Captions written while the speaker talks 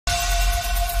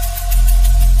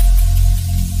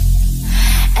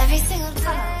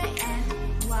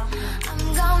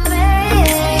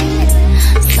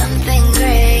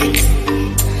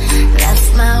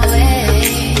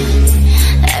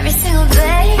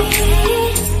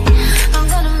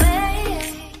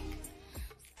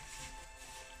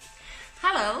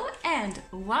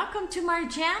welcome to my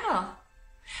channel.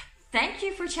 Thank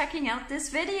you for checking out this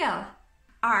video.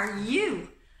 Are you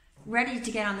ready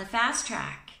to get on the fast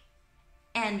track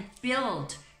and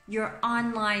build your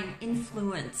online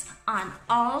influence on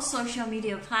all social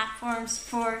media platforms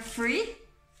for free?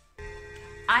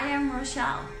 I am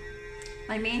Rochelle.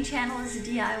 My main channel is a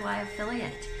DIY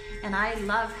affiliate, and I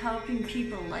love helping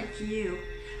people like you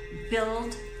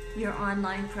build your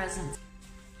online presence.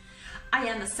 I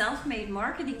am a self-made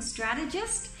marketing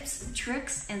strategist, tips,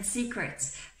 tricks, and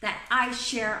secrets that I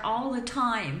share all the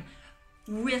time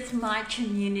with my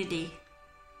community.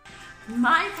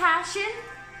 My passion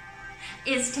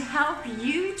is to help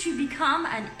you to become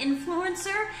an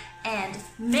influencer and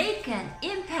make an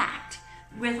impact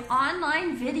with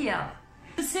online video.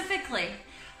 Specifically,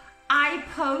 I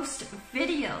post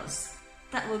videos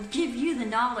that will give you the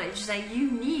knowledge that you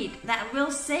need, that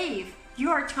will save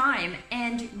your time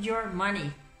and your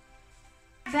money.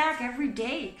 Back every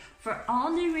day for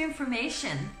all new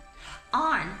information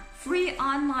on free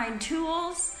online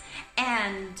tools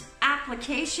and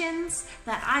applications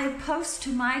that I post to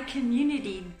my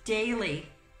community daily.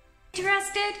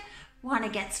 Interested? Want to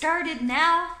get started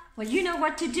now? Well, you know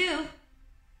what to do.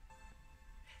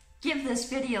 Give this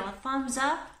video a thumbs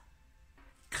up.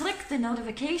 Click the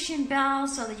notification bell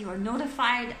so that you are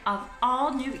notified of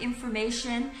all new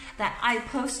information that I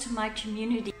post to my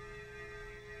community.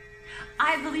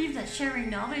 I believe that sharing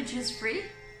knowledge is free.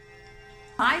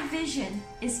 My vision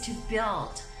is to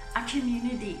build a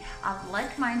community of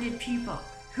like-minded people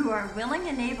who are willing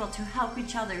and able to help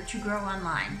each other to grow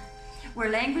online, where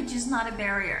language is not a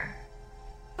barrier.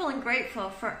 I'm feeling grateful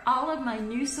for all of my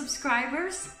new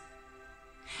subscribers,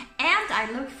 and I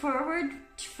look forward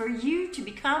for you to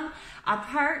become a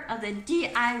part of the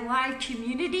DIY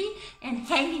community and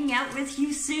hanging out with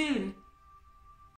you soon.